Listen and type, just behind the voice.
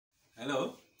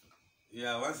Hello.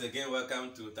 Yeah, once again,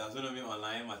 welcome to Taxonomy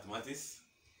Online Mathematics.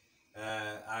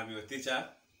 I'm your teacher,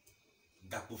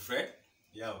 Gapu Fred.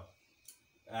 Yeah.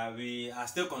 We are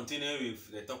still continuing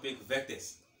with the topic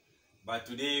vectors, but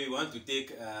today we want to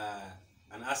take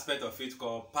an aspect of it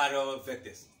called parallel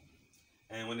vectors.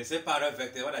 And when they say parallel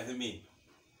vector, what does it mean?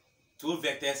 Two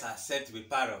vectors are said to be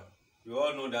parallel. We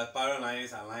all know that parallel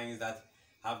lines are lines that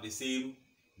have the same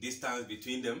distance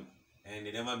between them and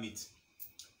they never meet.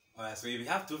 Alright, so if we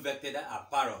have two vectors that are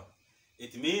parallel,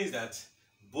 it means that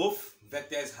both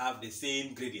vectors have the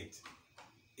same gradient.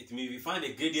 It means we find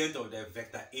the gradient of the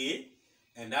vector A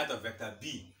and that of vector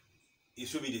B, it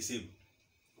should be the same.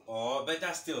 Or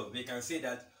better still, we can say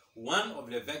that one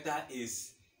of the vector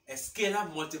is a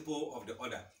scalar multiple of the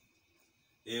other.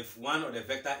 If one of the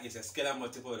vector is a scalar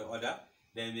multiple of the other,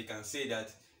 then we can say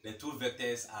that the two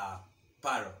vectors are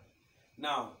parallel.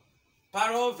 Now,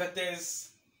 parallel vectors,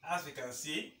 as we can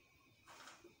see,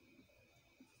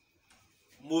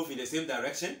 move in the same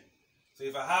direction. So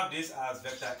if I have this as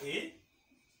vector A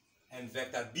and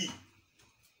vector B,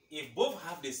 if both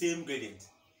have the same gradient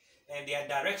and their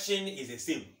direction is the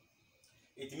same,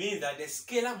 it means that the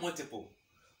scalar multiple,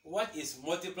 what is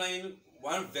multiplying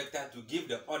one vector to give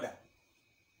the other,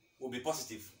 will be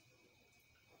positive.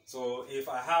 So if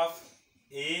I have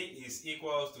A is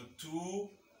equals to 2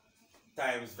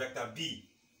 times vector B,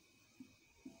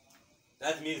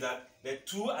 that means that the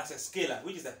 2 as a scalar,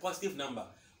 which is a positive number,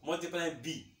 multiplying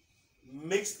B,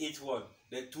 makes it what?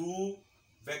 The two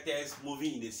vectors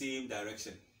moving in the same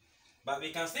direction. But we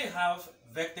can still have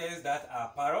vectors that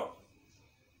are parallel.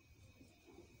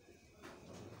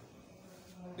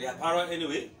 They are parallel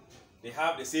anyway. They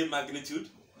have the same magnitude.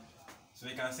 So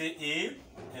we can say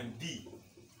A and B.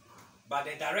 But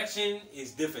the direction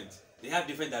is different. They have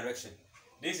different direction.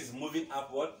 This is moving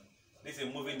upward. This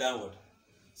is moving downward.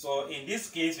 So in this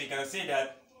case, we can say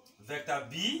that vector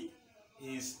B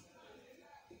is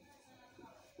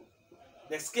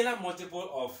the scalar multiple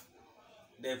of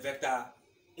the vector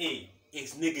A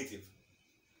is negative.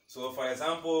 So for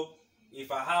example, if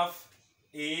I have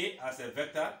A as a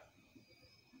vector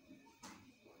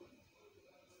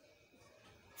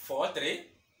 4, 3,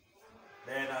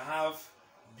 then I have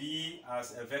B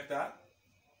as a vector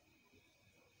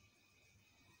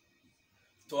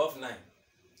 12, 9.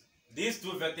 These two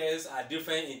vectors are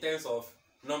different in terms of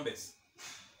numbers,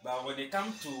 but when they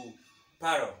come to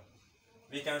parallel,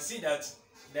 we can see that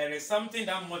there is something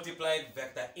that multiplied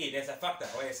vector A. There's a factor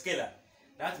or a scalar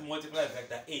that multiplies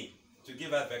vector A to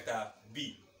give us vector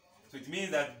B. So it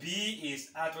means that B is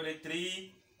actually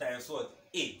 3 times what?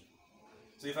 A.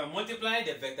 So if I multiply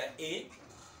the vector A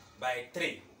by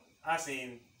 3, as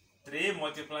in 3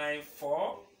 multiplying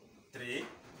 4, 3,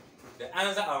 the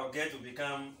answer I will get will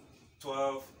become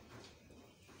 12,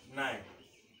 9.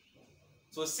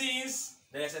 So since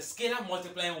there is a scalar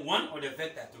multiplying one of the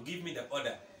vector to give me the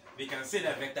other, we can say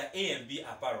that vector A and B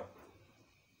are parallel.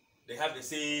 They have the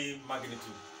same magnitude.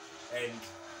 And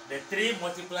the 3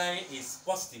 multiplying is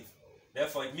positive.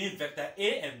 Therefore, it means vector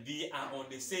A and B are on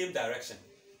the same direction.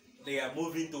 They are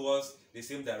moving towards the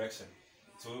same direction.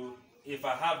 So if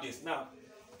I have this, now,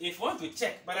 if you want to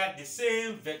check whether the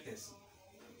same vectors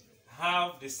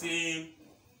have the same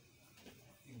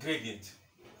gradient,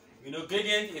 you know,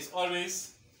 gradient is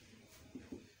always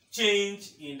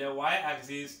change in the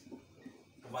y-axis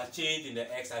over change in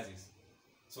the x-axis.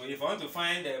 So if I want to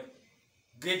find the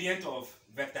gradient of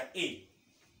vector A,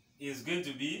 is going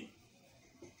to be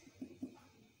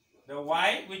the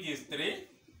y, which is 3,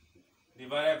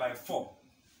 divided by 4,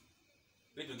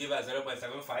 which will give us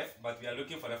 0.75, but we are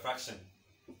looking for the fraction.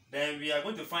 Then we are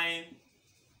going to find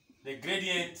the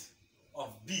gradient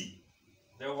of B,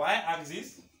 the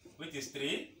y-axis, which is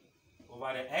 3,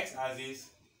 over the x-axis,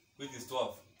 which is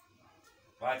 12.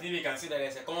 But I think we can see that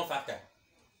there's a common factor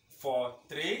for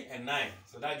 3 and 9.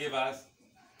 So that gives us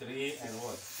 3 and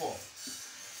what? 4.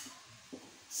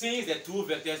 Since the two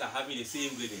vectors are having the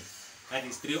same gradient, that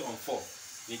is 3 on 4,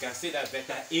 we can say that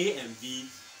vector A and B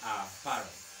are parallel.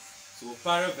 So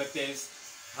parallel vectors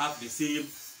have the same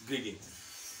gradient.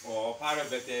 Or parallel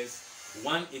vectors,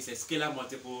 one is a scalar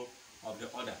multiple of the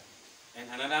other. And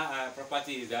another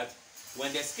property is that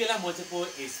when the scalar multiple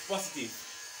is positive,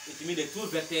 it means the two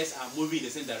vectors are moving in the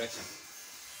same direction.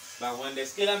 But when the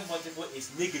scalar multiple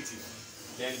is negative,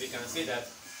 then we can say that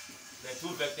the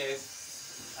two vectors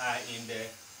are in the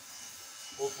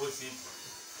opposite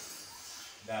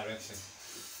direction.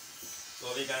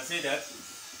 So we can say that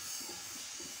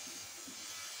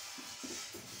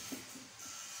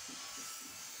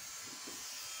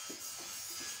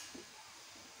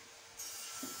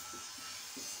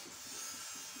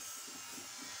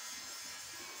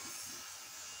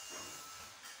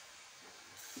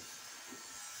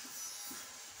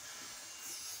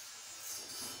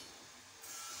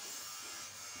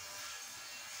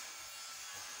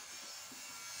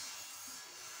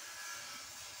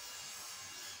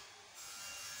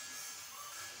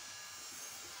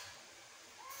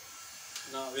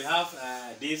Now we have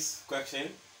this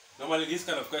question. Normally this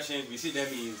kind of question we see them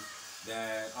in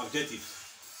the objective.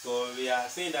 So we are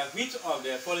saying that which of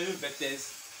the following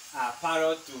vectors are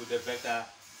parallel to the vector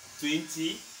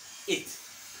 28.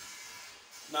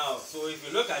 Now, so if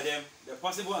you look at them, the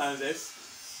possible answers,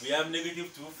 we have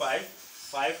negative 2, 5,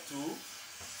 5, 2,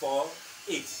 4,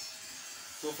 8.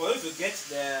 So for you to get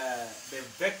the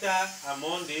vector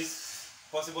among these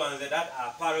possible answers that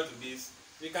are parallel to this,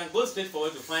 we can go straight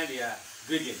forward to find their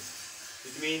gradients.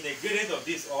 It means the gradient of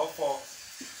this, or for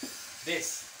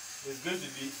this, is going to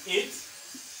be 8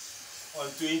 on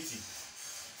 20.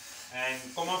 And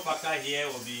common factor here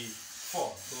will be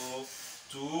 4. So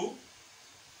 2,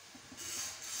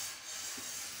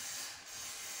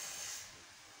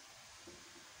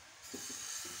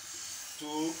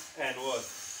 2 and what?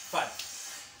 5.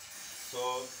 So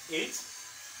 8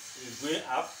 is going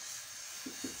up,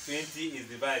 20 is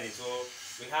divided. So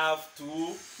we have 2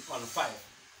 on 5.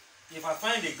 If I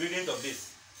find the gradient of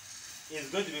this, it's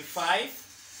going to be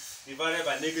 5 divided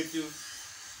by negative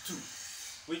 2,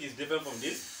 which is different from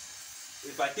this.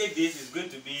 If I take this, it's going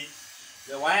to be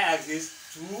the y-axis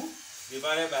 2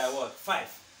 divided by what?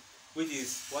 5, which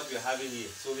is what we're having here.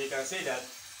 So we can say that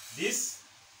this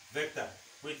vector,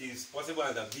 which is possible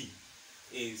under V,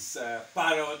 is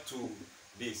parallel to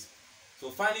this. So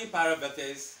finding parallel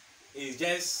vectors is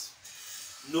just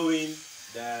knowing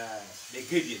the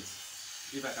gradient,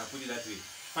 if I can put it that way.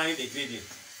 Find the gradient,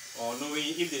 or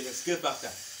knowing if there's a scale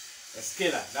factor, a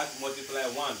scalar that multiply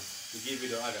one to give you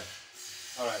the other.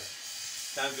 Alright,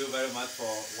 thank you very much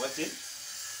for watching,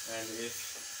 and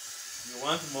if you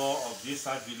want more of these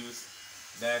short videos,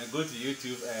 then go to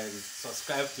YouTube and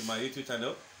subscribe to my YouTube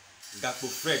channel, Gakpo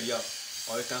Fred Yao,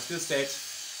 or you can still search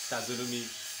Taxonomy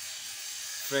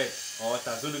Fred or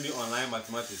Taxonomy Online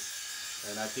Mathematics,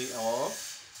 and I think, or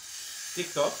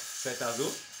TikTok,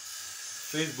 Setazo,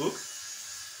 Facebook,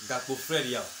 Gakpo Fred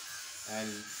Yao, and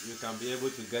you can be able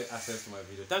to get access to my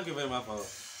video. Thank you very much for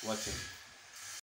watching.